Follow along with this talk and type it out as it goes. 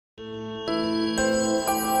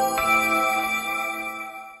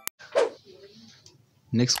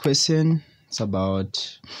Next question is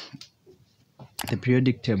about the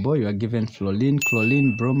periodic table. You are given fluorine,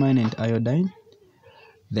 chlorine, bromine, and iodine.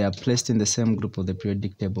 They are placed in the same group of the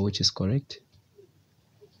periodic table, which is correct.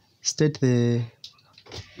 State the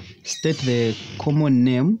common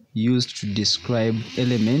name used to describe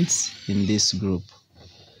elements in this group.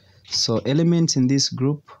 So elements in this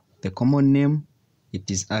group, the common name,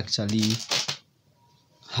 it is actually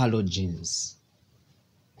halogens.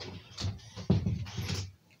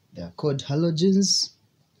 They are called halogens,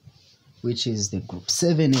 which is the group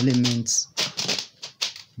 7 elements.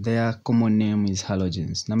 Their common name is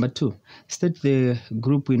halogens. Number 2, state the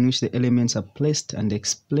group in which the elements are placed and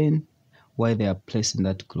explain why they are placed in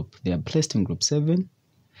that group. They are placed in group 7.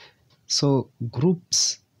 So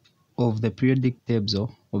groups of the periodic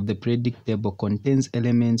table contains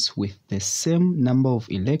elements with the same number of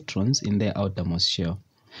electrons in their outermost shell.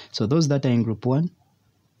 So those that are in group 1,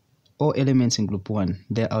 all elements in group 1,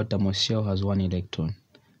 their outermost shell has 1 electron.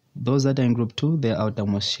 Those that are in group 2, their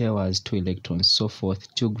outermost shell has 2 electrons, so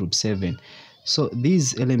forth to group 7. So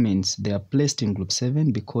these elements, they are placed in group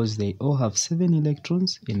 7 because they all have 7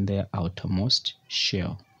 electrons in their outermost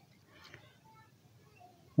shell.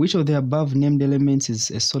 Which of the above named elements is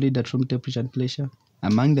a solid at room temperature and pressure?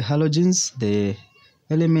 Among the halogens, the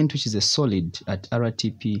element which is a solid at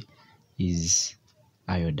RTP is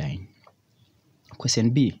iodine. Question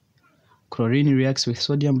B. Chlorine reacts with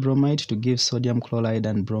sodium bromide to give sodium chloride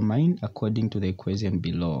and bromine according to the equation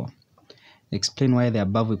below. Explain why the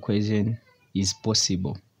above equation is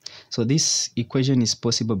possible. So this equation is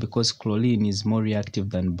possible because chlorine is more reactive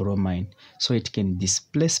than bromine. So it can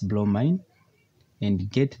displace bromine and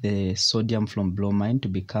get the sodium from bromine to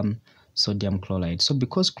become sodium chloride. So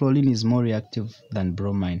because chlorine is more reactive than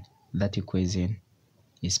bromine, that equation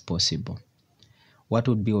is possible. What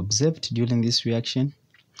would be observed during this reaction?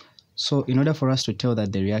 So in order for us to tell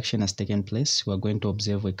that the reaction has taken place, we are going to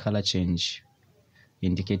observe a color change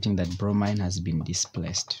indicating that bromine has been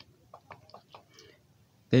displaced.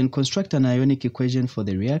 Then construct an ionic equation for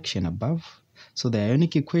the reaction above. So the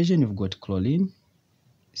ionic equation, you've got chlorine.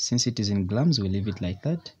 Since it is in grams, we leave it like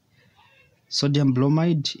that. Sodium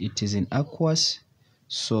bromide, it is in aqueous,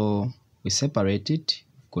 so we separate it.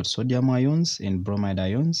 We've got sodium ions and bromide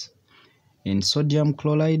ions. In sodium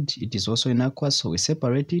chloride, it is also in aqueous, so we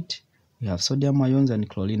separate it. We have sodium ions and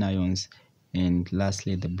chlorine ions, and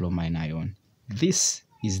lastly the bromine ion. This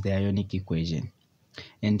is the ionic equation.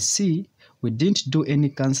 And C, we didn't do any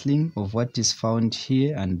cancelling of what is found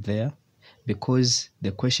here and there because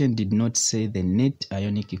the question did not say the net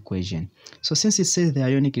ionic equation. So since it says the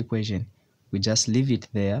ionic equation, we just leave it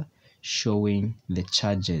there showing the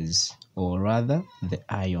charges, or rather the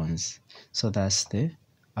ions. So that's the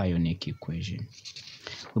ionic equation.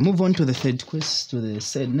 We move on to the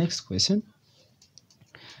next question.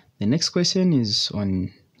 The next question is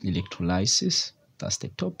on electrolysis. That's the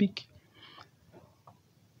topic.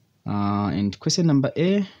 And question number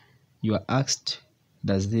A, you are asked,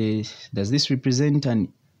 does this represent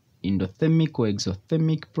an endothermic or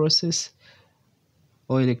exothermic process?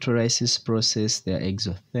 Or electrolysis process, they are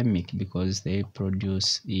exothermic because they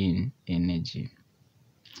produce in energy.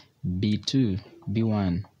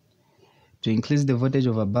 B1, to increase the voltage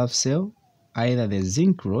of above cell, either the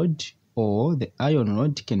zinc rod or the iron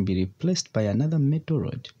rod can be replaced by another metal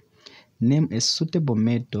rod. Name a suitable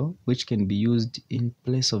metal which can be used in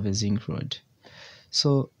place of a zinc rod.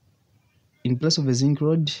 So in place of a zinc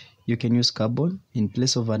rod, you can use carbon. In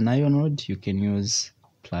place of an iron rod, you can use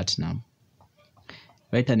platinum.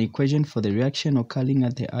 Write an equation for the reaction occurring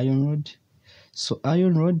at the iron rod. So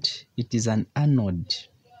iron rod, it is an anode.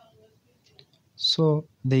 So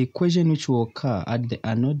the equation which will occur at the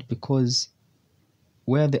anode, because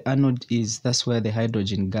where the anode is, that's where the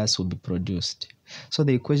hydrogen gas will be produced. So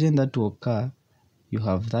the equation that will occur, you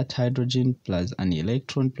have that hydrogen plus an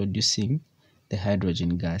electron producing the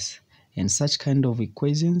hydrogen gas. And such kind of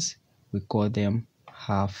equations, we call them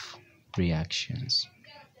half reactions.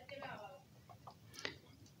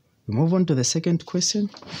 We move on to the second question.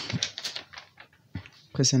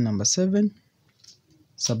 Question number 7.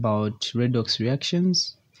 It's about redox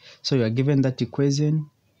reactions. So you are given that equation,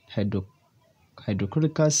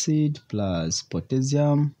 hydrochloric acid plus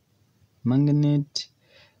potassium manganate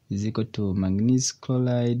is equal to manganese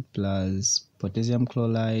chloride plus potassium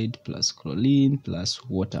chloride plus chlorine plus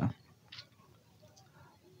water.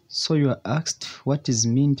 So you are asked what is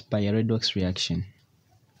meant by a redox reaction.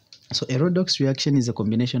 So a redox reaction is a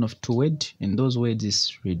combination of two words, and those words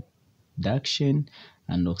is reduction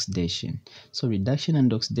and oxidation. So reduction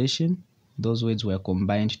and oxidation, those words were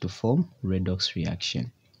combined to form redox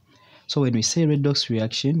reaction. So when we say redox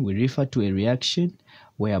reaction, we refer to a reaction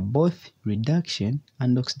where both reduction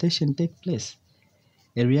and oxidation take place.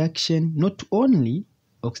 A reaction, not only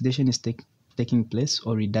oxidation is taking place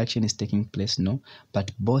or reduction is taking place, no,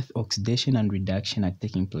 but both oxidation and reduction are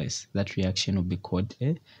taking place. That reaction will be called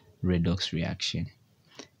a redox reaction.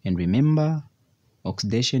 And remember,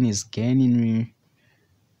 oxidation is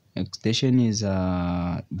oxidation is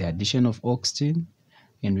the addition of oxygen,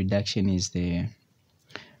 and reduction is the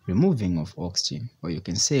removing of oxygen. Or you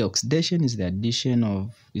can say oxidation is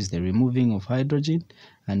the removing of hydrogen,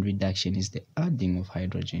 and reduction is the adding of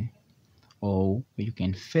hydrogen. Or you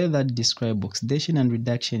can further describe oxidation and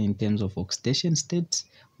reduction in terms of oxidation states,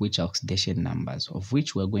 which are oxidation numbers, of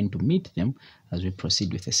which we are going to meet them as we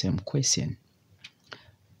proceed with the same question.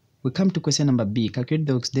 We come to question number B. Calculate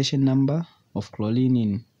the oxidation number of chlorine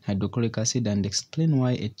in hydrochloric acid and explain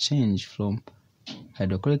why a change from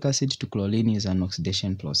hydrochloric acid to chlorine is an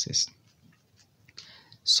oxidation process.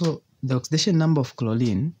 So the oxidation number of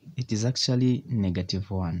chlorine, it is actually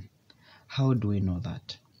 -1. How do we know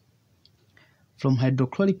that? From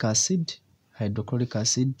hydrochloric acid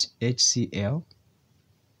HCl,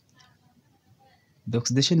 the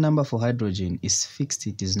oxidation number for hydrogen is fixed,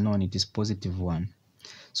 it is known, it is +1.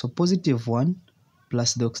 So +1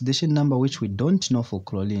 plus the oxidation number which we don't know for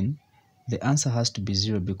chlorine, the answer has to be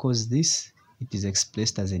 0 because it is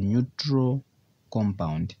expressed as a neutral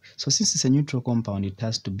compound. So since it's a neutral compound, it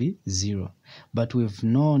has to be 0. But we've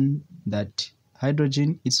known that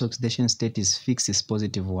hydrogen, its oxidation state is fixed, is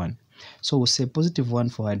 +1. So we'll say +1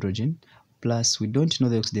 for hydrogen, plus we don't know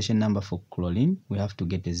the oxidation number for chlorine, we have to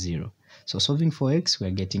get a 0. So solving for x, we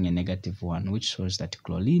are getting a -1, which shows that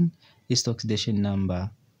chlorine, its oxidation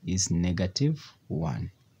number is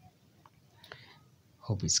 -1.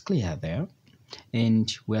 Hope it's clear there.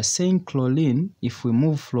 And we are saying chlorine, if we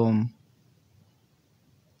move from,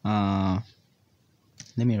 let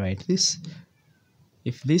me write this.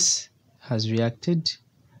 If this has reacted,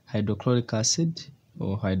 hydrochloric acid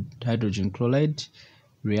or hydrogen chloride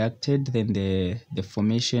reacted, then the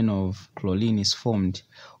formation of chlorine is formed.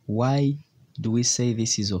 Why do we say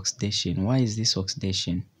this is oxidation? Why is this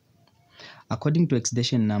oxidation? According to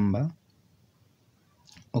oxidation number,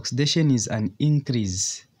 oxidation is an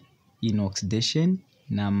increase in oxidation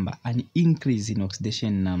number, an increase in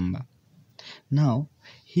oxidation number. Now,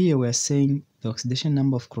 here we are saying the oxidation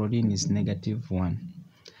number of chlorine is -1.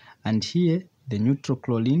 And here, the neutral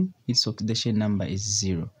chlorine, its oxidation number is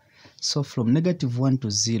 0. So from -1 to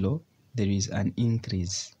 0, there is an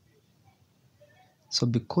increase. So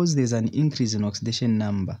because there's an increase in oxidation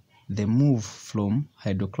number, the move from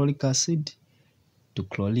hydrochloric acid to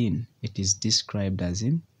chlorine, it is described as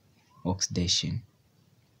in oxidation.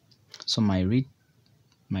 So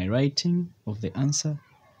my writing of the answer,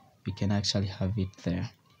 you can actually have it there.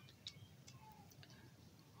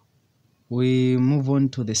 We move on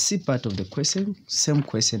to the C part of the question, same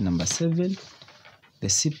question number 7. The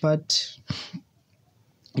C part,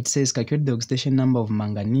 it says calculate the oxidation number of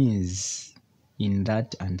manganese in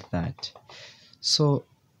that and that. So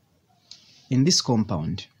in this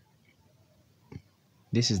compound,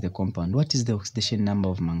 this is the compound. What is the oxidation number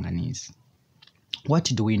of manganese?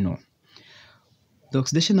 What do we know? The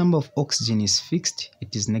oxidation number of oxygen is fixed,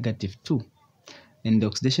 it is -2. And the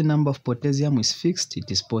oxidation number of potassium is fixed, it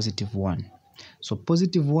is +1. So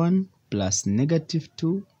 +1 plus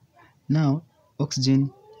 -2. Now,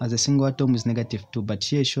 oxygen as a single atom is -2, but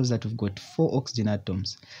here it shows that we've got 4 oxygen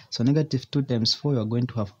atoms. So -2 times 4, you are going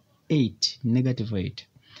to have 8, -8.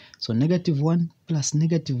 So -1 plus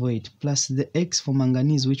 -8 plus the X for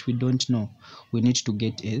manganese, which we don't know, we need to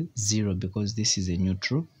get a 0 because this is a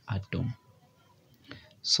neutral atom.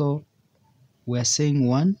 So we are saying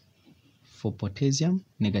 1 for potassium,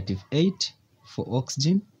 -8 for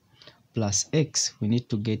oxygen, plus X, we need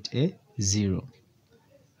to get a 0.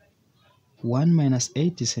 1 minus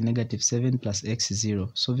 8 is a -7 plus X is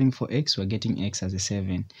 0. Solving for X, we're getting X as a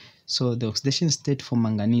 7. So the oxidation state for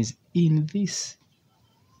manganese in this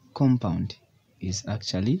compound is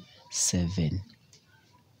actually 7.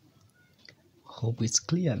 Hope it's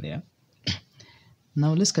clear there.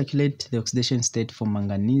 Now let's calculate the oxidation state for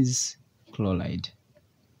manganese chloride.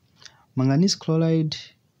 Manganese chloride,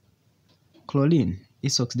 chlorine,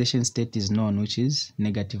 its oxidation state is known, which is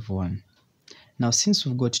 -1. Now since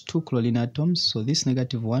we've got 2 chlorine atoms, so this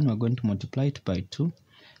 -1, we're going to multiply it by 2.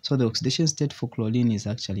 So the oxidation state for chlorine is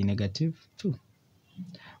actually -2.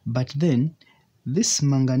 But then this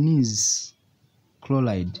manganese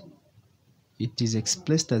chloride, it is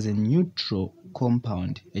expressed as a neutral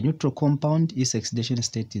compound. A neutral compound, its oxidation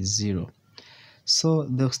state is 0. So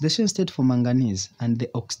the oxidation state for manganese and the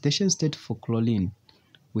oxidation state for chlorine,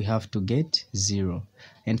 we have to get 0.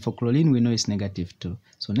 And for chlorine, we know it's -2.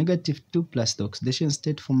 So -2 plus the oxidation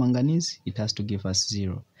state for manganese, it has to give us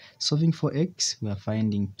 0. Solving for X, we are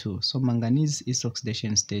finding 2. So manganese, its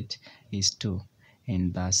oxidation state is 2.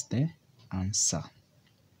 And that's the answer.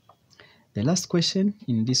 The last question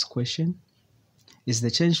in this question is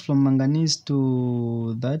the change from manganese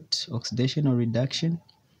to that oxidation or reduction.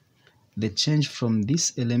 The change from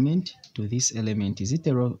this element to this element, is it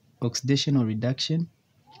a oxidation or reduction?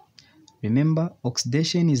 Remember,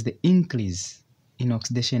 oxidation is the increase in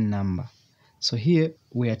oxidation number. So here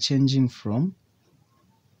we are changing from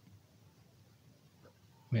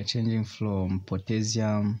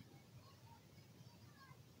potassium,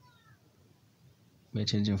 we are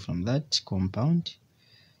changing from that compound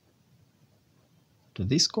to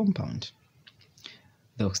this compound.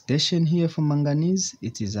 The oxidation here for manganese,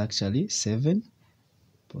 it is actually 7,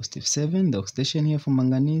 positive 7. The oxidation here for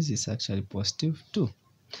manganese is actually positive 2.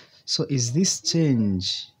 So is this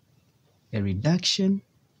change a reduction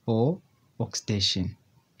or oxidation?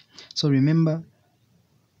 So remember,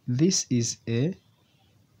 this is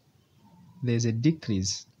there's a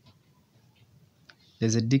decrease.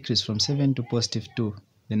 There's a decrease from 7 to positive 2.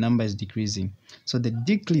 The number is decreasing. So the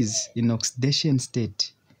decrease in oxidation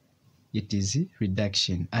state, it is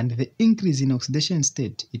reduction. And the increase in oxidation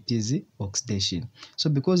state, it is oxidation. So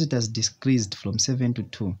because it has decreased from 7 to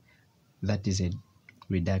 2, that is a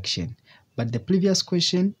reduction. But the previous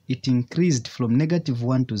question, it increased from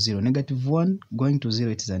 -1 to 0. -1 going to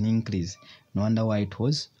 0, it is an increase. No wonder why it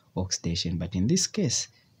was oxidation. But in this case,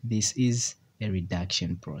 this is a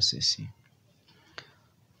reduction process.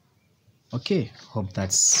 Okay, hope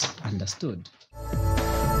that's understood.